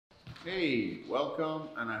Hey, welcome,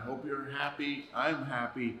 and I hope you're happy. I'm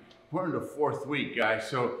happy. We're in the fourth week, guys,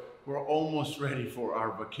 so we're almost ready for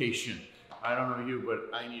our vacation. I don't know you, but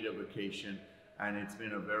I need a vacation, and it's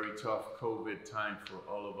been a very tough COVID time for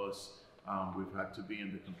all of us. We've had to be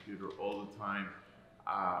in the computer all the time.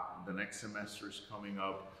 The next semester is coming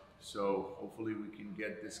up, so hopefully we can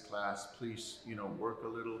get this class. Please, work a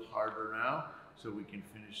little harder now so we can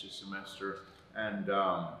finish the semester and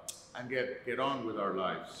get on with our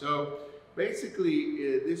lives. So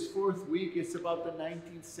basically, this fourth week is about the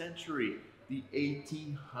 19th century, the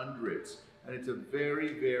 1800s, and it's a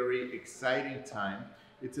very, very exciting time.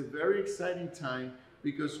 It's a very exciting time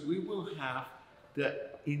because we will have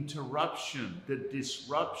the interruption, the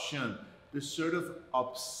disruption, the sort of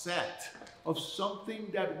upset of something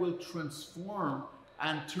that will transform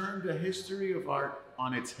and turn the history of art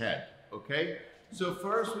on its head. Okay? So,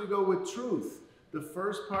 first we go with truth. The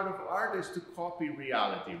first part of art is to copy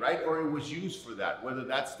reality, right? Or it was used for that. Whether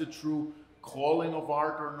that's the true calling of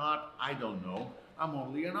art or not, I don't know. I'm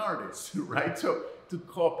only an artist, right? So, to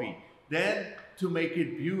copy, then to make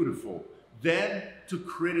it beautiful, then to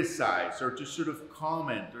criticize or to sort of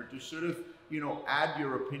comment or to sort of add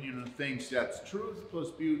your opinion on things. That's truth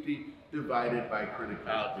plus beauty divided by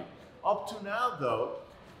criticality. Up to now, though,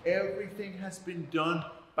 everything has been done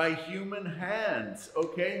by human hands,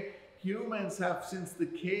 okay? Humans have, since the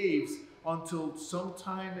caves until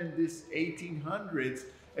sometime in this 1800s,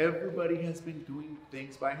 everybody has been doing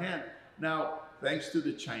things by hand. Now, thanks to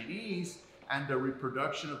the Chinese and the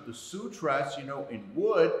reproduction of the sutras, in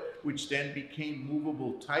wood, which then became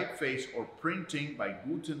movable typeface or printing by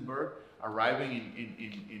Gutenberg, arriving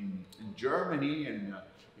in Germany and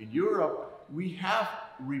in Europe, we have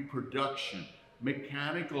reproduction,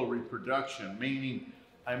 mechanical reproduction, meaning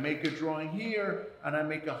I make a drawing here and I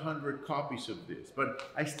make 100 copies of this.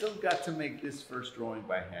 But I still got to make this first drawing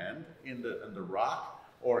by hand in the rock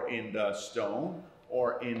or in the stone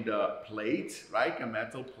or in the plate, right? A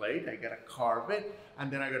metal plate. I gotta carve it,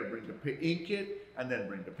 and then I gotta bring the ink it, and then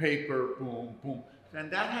bring the paper, boom, boom.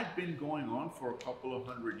 And that had been going on for a couple of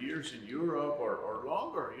hundred years in Europe or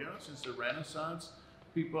longer, since the Renaissance.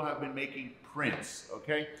 People have been making prints,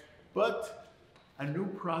 okay? But a new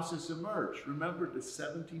process emerged. Remember the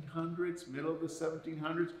 1700s, middle of the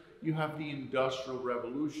 1700s, you have the Industrial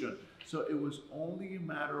Revolution. So it was only a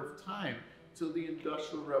matter of time till the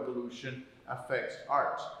Industrial Revolution affects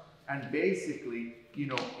art. And basically, in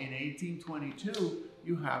 1822,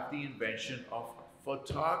 you have the invention of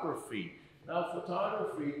photography. Now,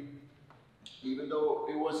 photography, even though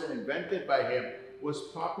it wasn't invented by him, was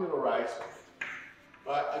popularized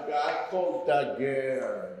by a guy called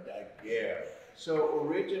Daguerre. Daguerre. So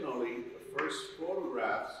originally, the first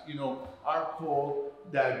photographs, are called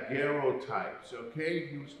daguerreotypes, okay?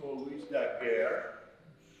 He was called Louis Daguerre.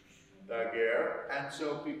 Daguerre, and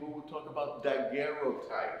so people will talk about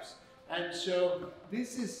daguerreotypes. And so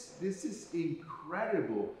this is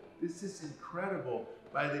incredible. This is incredible.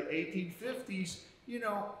 By the 1850s,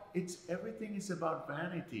 it's everything is about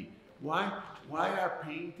vanity. Why are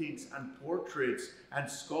paintings and portraits and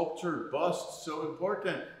sculptured busts so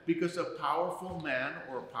important? Because a powerful man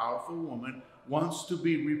or a powerful woman wants to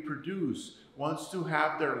be reproduced, wants to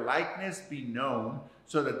have their likeness be known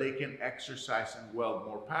so that they can exercise and wield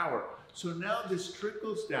more power. So now this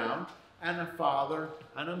trickles down, and a father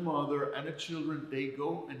and a mother and the children, they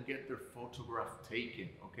go and get their photograph taken,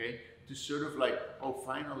 okay? To sort of like, oh,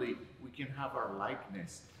 finally, we can have our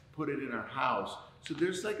likeness, put it in our house. So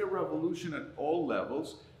there's like a revolution at all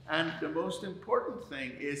levels. And the most important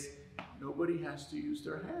thing is nobody has to use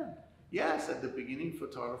their hand. Yes, at the beginning,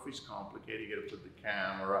 photography is complicated. You got to put the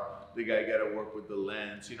camera, the guy got to work with the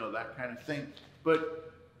lens, that kind of thing.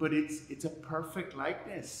 But it's a perfect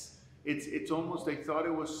likeness. It's almost, they thought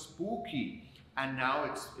it was spooky, and now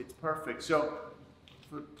it's perfect. So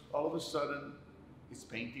all of a sudden, is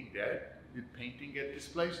painting dead? Did painting get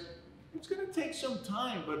displaced? It's going to take some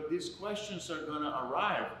time, but these questions are going to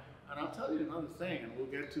arrive. And I'll tell you another thing, and we'll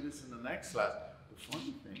get to this in the next class. The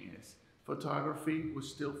funny thing is, photography was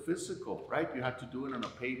still physical, right? You had to do it on a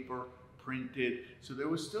paper, printed. So there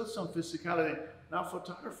was still some physicality. Now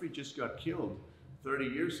photography just got killed 30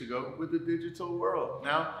 years ago with the digital world.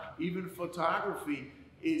 Now even photography,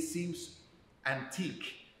 it seems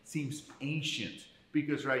antique, seems ancient,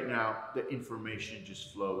 because right now the information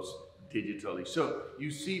just flows digitally. So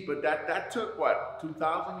you see, but that took what,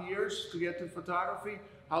 2,000 years to get to photography?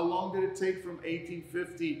 How long did it take from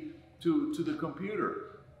 1850 to the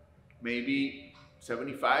computer? Maybe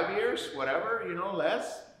 75 years, whatever,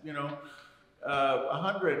 less,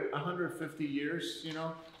 150 years,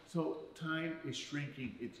 So time is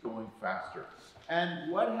shrinking, it's going faster.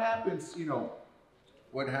 And what happens,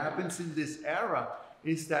 what happens in this era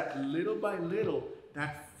is that little by little,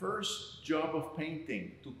 that first job of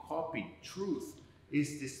painting to copy truth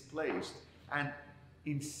is displaced. And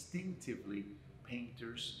instinctively,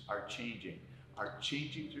 painters are changing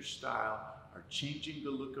their style, are changing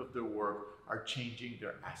the look of their work, are changing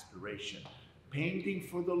their aspiration. Painting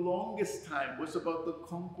for the longest time was about the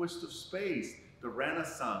conquest of space, the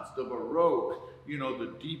Renaissance, the Baroque,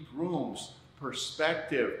 the deep rooms,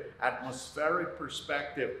 perspective, atmospheric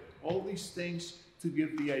perspective, all these things to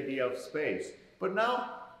give the idea of space. But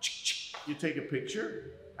now, you take a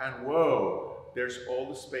picture and whoa, there's all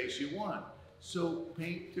the space you want. So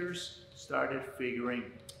painters started figuring,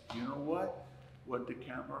 you know what? What the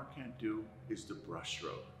camera can do is the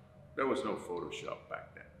brushstroke. There was no Photoshop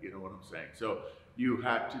back then, you know what I'm saying? So you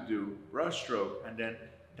had to do brushstroke, and then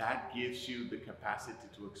that gives you the capacity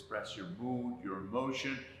to express your mood, your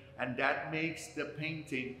emotion, and that makes the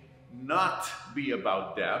painting not be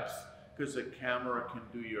about depth, because the camera can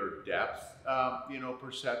do your depth,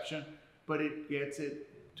 perception, but it gets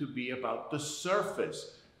it to be about the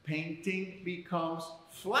surface. Painting becomes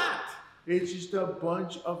flat. It's just a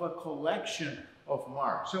bunch of a collection of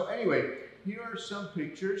marks. So anyway, here are some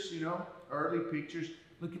pictures, early pictures.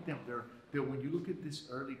 Look at them. They're when you look at these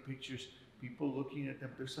early pictures, people looking at them,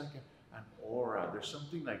 there's like an aura. There's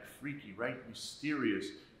something like freaky, right? Mysterious,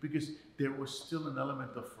 because there was still an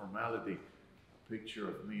element of formality. Picture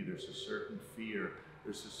of me, there's a certain fear,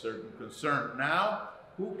 there's a certain concern. Now,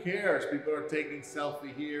 who cares? People are taking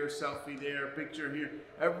selfie here, selfie there, picture here.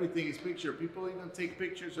 Everything is picture. People even take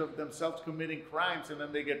pictures of themselves committing crimes, and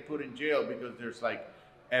then they get put in jail because there's like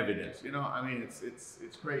evidence.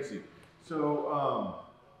 It's crazy. So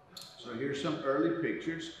so here's some early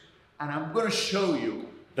pictures, and I'm going to show you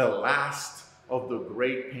the last of the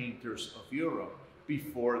great painters of Europe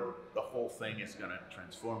before the whole thing is going to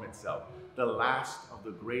transform itself. The last of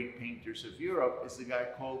the great painters of Europe is a guy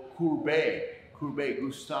called Courbet.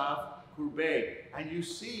 Gustave Courbet. And you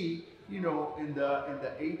see, in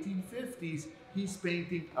the 1850s, he's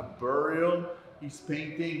painting a burial, he's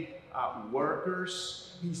painting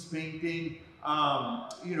workers, he's painting, an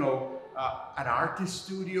artist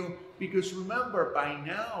studio. Because remember, by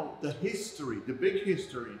now, the big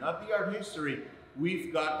history, not the art history,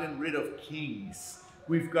 we've gotten rid of kings.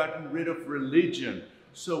 We've gotten rid of religion.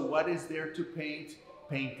 So what is there to paint?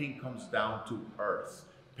 Painting comes down to earth.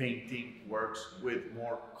 Painting works with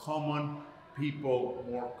more common people,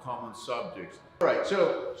 more common subjects. All right,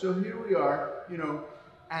 so here we are,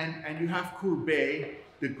 and you have Courbet,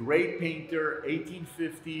 the great painter,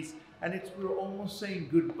 1850s, and we're almost saying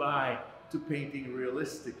goodbye to painting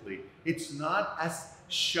realistically. It's not as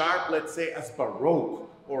sharp, let's say, as Baroque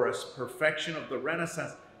or as perfection of the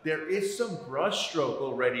Renaissance. There is some brushstroke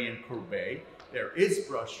already in Courbet. There is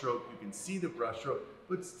brushstroke, you can see the brushstroke,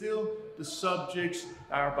 but still the subjects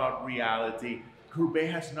are about reality. Courbet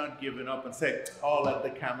has not given up and said, oh, let the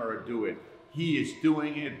camera do it. He is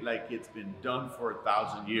doing it like it's been done for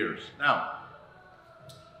 1,000 years. Now,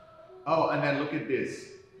 oh, and then look at this,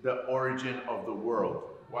 the origin of the world.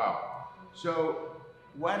 Wow. So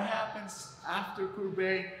what happens after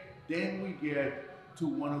Courbet? Then we get to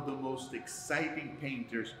one of the most exciting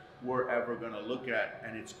painters we're ever gonna look at,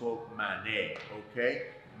 and it's called Manet, okay?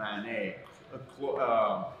 Manet.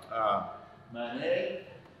 Manet,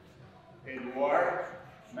 Edouard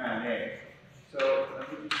Manet. So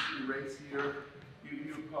let me just erase here, give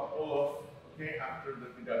you a couple of, okay, after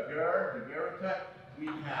the Daguerre, we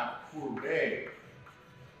have Courbet,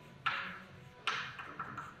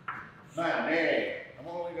 Manet. I'm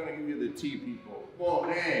only going to give you the T, people.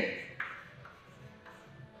 Monet.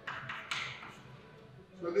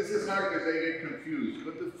 So this is hard because they get confused.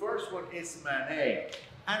 But the first one is Manet.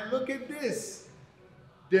 And look at this.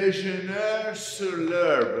 Déjeuner sur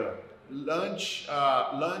l'herbe. Lunch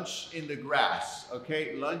in the grass.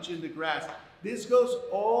 Okay, lunch in the grass. This goes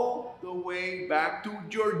all the way back to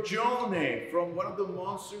Giorgione, from one of the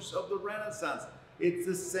monsters of the Renaissance. It's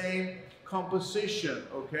the same composition,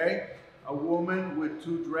 okay? A woman with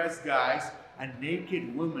two dressed guys, a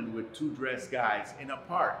naked woman with two dressed guys in a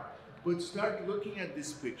park. But start looking at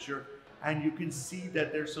this picture and you can see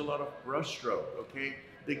that there's a lot of brushstroke, okay?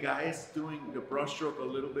 The guy is doing the brushstroke a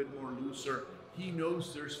little bit more looser. He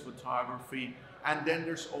knows there's photography, and then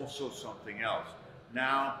there's also something else.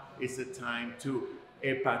 Now is the time to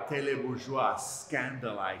épater les bourgeois,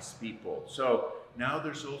 scandalize people. So now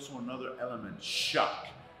there's also another element, shock.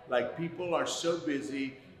 Like people are so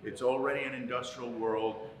busy It's already an industrial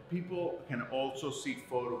world. People can also see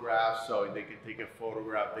photographs, so they can take a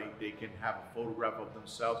photograph, they can have a photograph of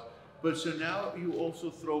themselves. But so now you also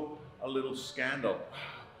throw a little scandal.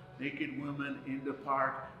 Naked women in the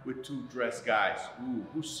park with two dressed guys. Ooh,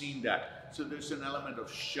 who's seen that? So there's an element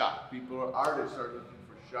of shock. Artists are looking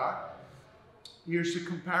for shock. Here's a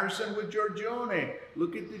comparison with Giorgione.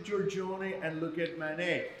 Look at the Giorgione and look at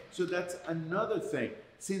Manet. So that's another thing.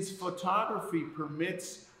 Since photography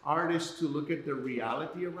permits artists to look at the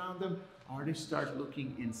reality around them, artists start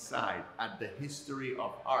looking inside at the history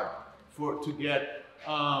of art to get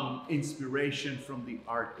inspiration from the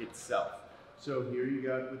art itself. So here you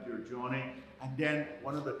got with Giorgione, and then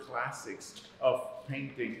one of the classics of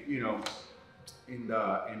painting, you know, in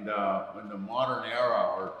the modern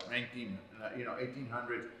era or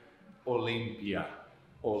 1800s, Olympia.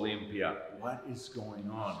 What is going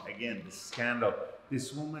on? Again, the scandal.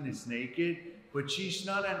 This woman is naked, but she's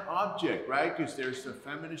not an object, right? Because there's a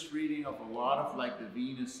feminist reading of a lot of like the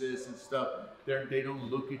Venuses and stuff. They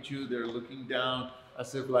don't look at you. They're looking down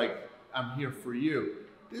as if like, I'm here for you.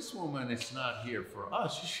 This woman is not here for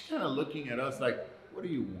us. She's kind of looking at us like, what do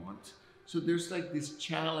you want? So there's like this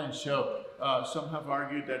challenge. So some have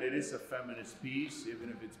argued that it is a feminist piece, even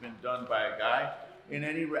if it's been done by a guy. At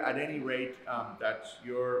any rate, that's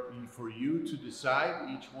for you to decide.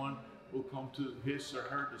 Each one will come to his or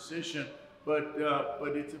her decision. But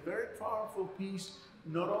it's a very powerful piece,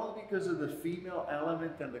 not only because of the female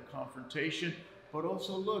element and the confrontation, but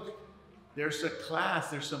also look, there's a class,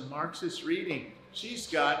 there's a Marxist reading. She's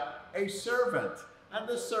got a servant, and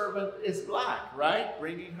the servant is black, right?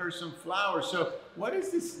 Bringing her some flowers. So what is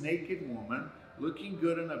this naked woman looking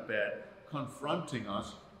good in a bed, confronting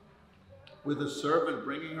us with a servant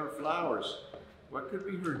bringing her flowers? What could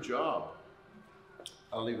be her job?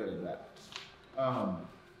 I'll leave it at that.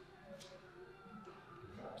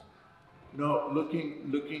 No,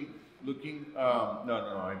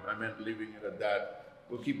 I meant leaving it at that.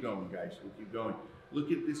 We'll keep going, guys, we'll keep going.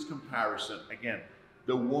 Look at this comparison. Again,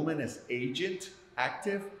 the woman as agent,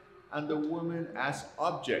 active, and the woman as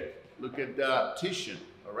object. Look at Titian,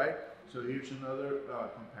 all right? So here's another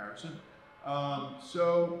comparison.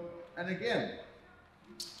 And again,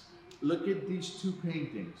 look at these two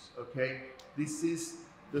paintings, okay? This is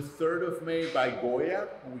the 3rd of May by Goya,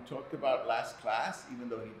 who we talked about last class, even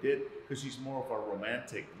though he did, because he's more of a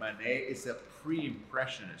romantic. Manet is a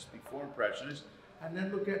pre-impressionist, before impressionist. And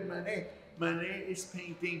then look at Manet. Manet is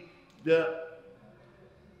painting the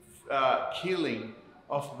killing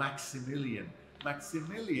of Maximilian.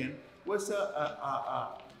 Maximilian was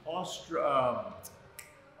a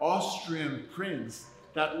Austrian prince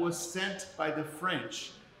that was sent by the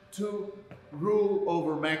French to rule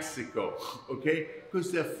over Mexico, okay?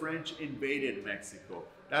 Because the French invaded Mexico.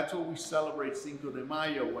 That's what we celebrate Cinco de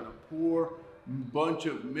Mayo, when a poor bunch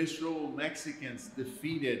of miserable Mexicans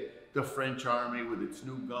defeated the French army with its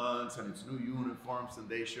new guns and its new uniforms, and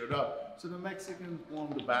they showed up. So the Mexicans won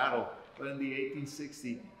the battle, but in the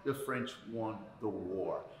 1860s, the French won the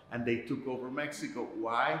war, and they took over Mexico.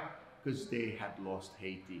 Why? Because they had lost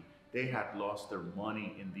Haiti. They had lost their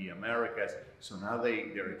money in the Americas, so now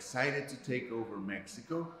they're excited to take over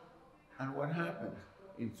Mexico. And what happened?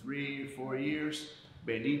 In 3 or 4 years,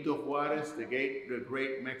 Benito Juarez, the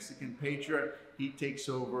great Mexican patriot, he takes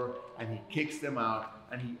over and he kicks them out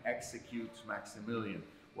and he executes Maximilian.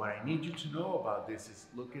 What I need you to know about this is,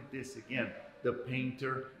 look at this again. The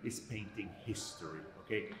painter is painting history,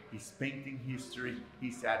 okay? He's painting history,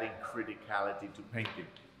 he's adding criticality to painting.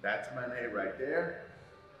 That's Manet right there.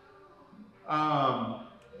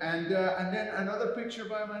 And then another picture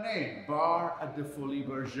by Manet, Bar at the Folies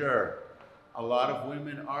Bergère. A lot of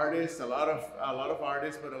women artists, a lot of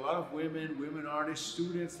artists, but a lot of women artists,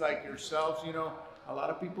 students like yourselves, you know, a lot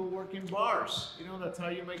of people work in bars. You know, that's how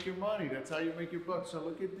you make your money. That's how you make your bucks. So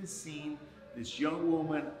look at this scene, this young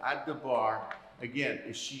woman at the bar. Again,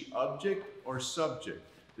 is she object or subject?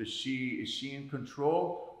 Is she in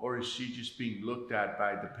control, or is she just being looked at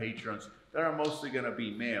by the patrons that are mostly going to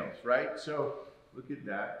be males, right? So look at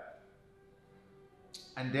that.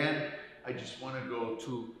 And then I just want to go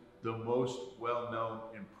to the most well-known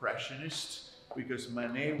Impressionist, because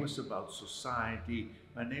Manet was about society.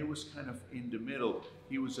 Manet was kind of in the middle.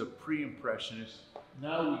 He was a pre-Impressionist.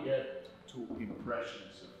 Now we get to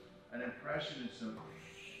Impressionism. And Impressionism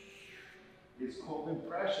is called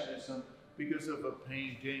Impressionism because of a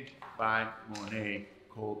painting by Monet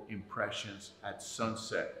called Impressions at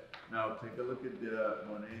Sunset. Now take a look at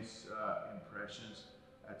Monet's Impressions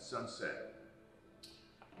at Sunset.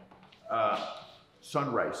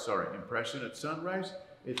 Sunrise, sorry, Impression at Sunrise.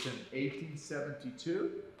 It's in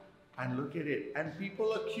 1872. And look at it. And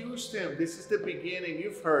people accused him. This is the beginning.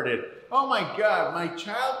 You've heard it. Oh my God, my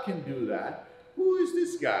child can do that. Who is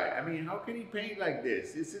this guy? I mean, how can he paint like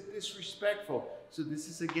this? Is it disrespectful? So this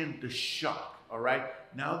is again the shock, all right?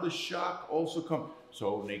 Now the shock also comes.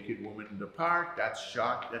 So naked woman in the park, that's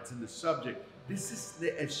shock, that's in the subject. This is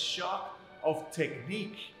a shock of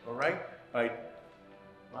technique, all right?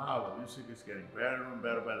 Wow, the music is getting better and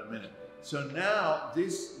better by the minute. So now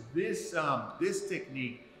this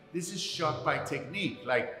technique, this is shock by technique,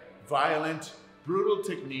 like violent, brutal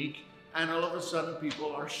technique, and all of a sudden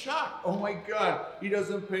people are shocked. Oh my God, he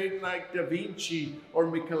doesn't paint like Da Vinci or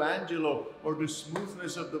Michelangelo or the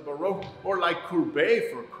smoothness of the Baroque or like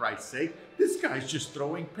Courbet, for Christ's sake. This guy's just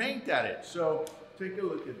throwing paint at it. So take a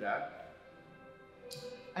look at that.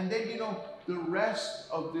 And then, you know, the rest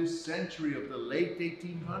of this century, of the late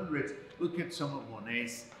 1800s, look at some of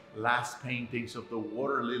Monet's last paintings of the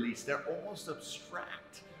water lilies. They're almost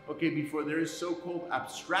abstract. Okay, before there is so-called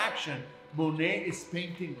abstraction, Monet is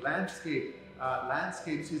painting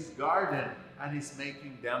landscapes, his garden, and he's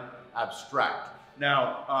making them abstract.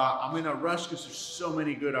 Now, I'm in a rush because there's so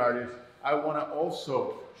many good artists. I want to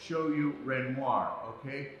also show you Renoir,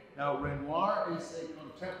 okay? Now, Renoir is a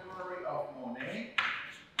contemporary of Monet,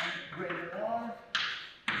 and Renoir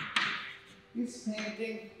is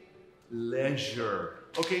painting leisure.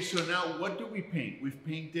 Okay, so now what do we paint? We've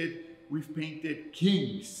painted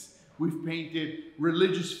kings. We've painted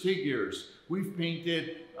religious figures. We've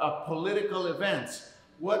painted political events.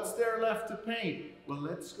 What's there left to paint? Well,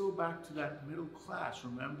 let's go back to that middle class.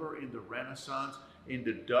 Remember in the Renaissance, in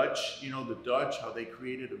the Dutch, you know, the Dutch, how they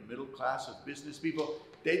created a middle class of business people.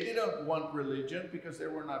 They didn't want religion because they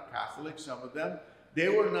were not Catholic, some of them. They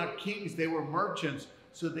were not kings, they were merchants.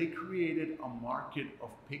 So they created a market of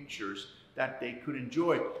pictures that they could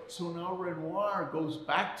enjoy. So now Renoir goes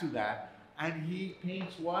back to that, and he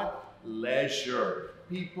paints what? Leisure.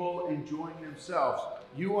 People enjoying themselves.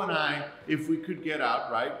 You and I, if we could get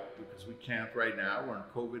out, right? Because we can't right now, we're in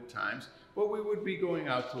COVID times, but we would be going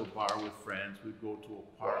out to a bar with friends, we'd go to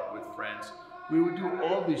a park with friends, we would do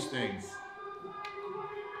all these things.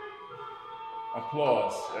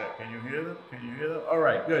 Applause. Can you hear them? Can you hear them? All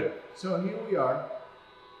right, good. So here we are.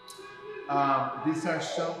 These are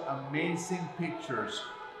some amazing pictures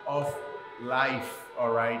of life,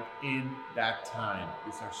 all right, in that time.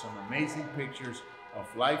 These are some amazing pictures of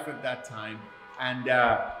life at that time, and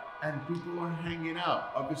people are hanging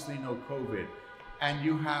out. Obviously, no COVID, and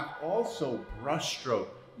you have also brushstroke.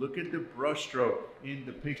 Look at the brushstroke in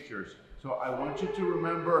the pictures. So I want you to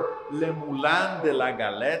remember Le Moulin de la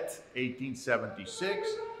Galette, 1876,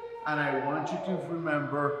 and I want you to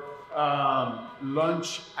remember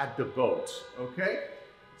Lunch at the Boat. Okay,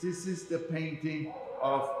 this is the painting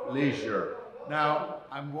of leisure. Now,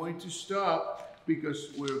 I'm going to stop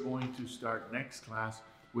because we're going to start next class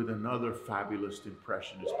with another fabulous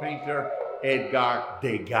Impressionist painter, Edgar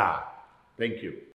Degas. Thank you.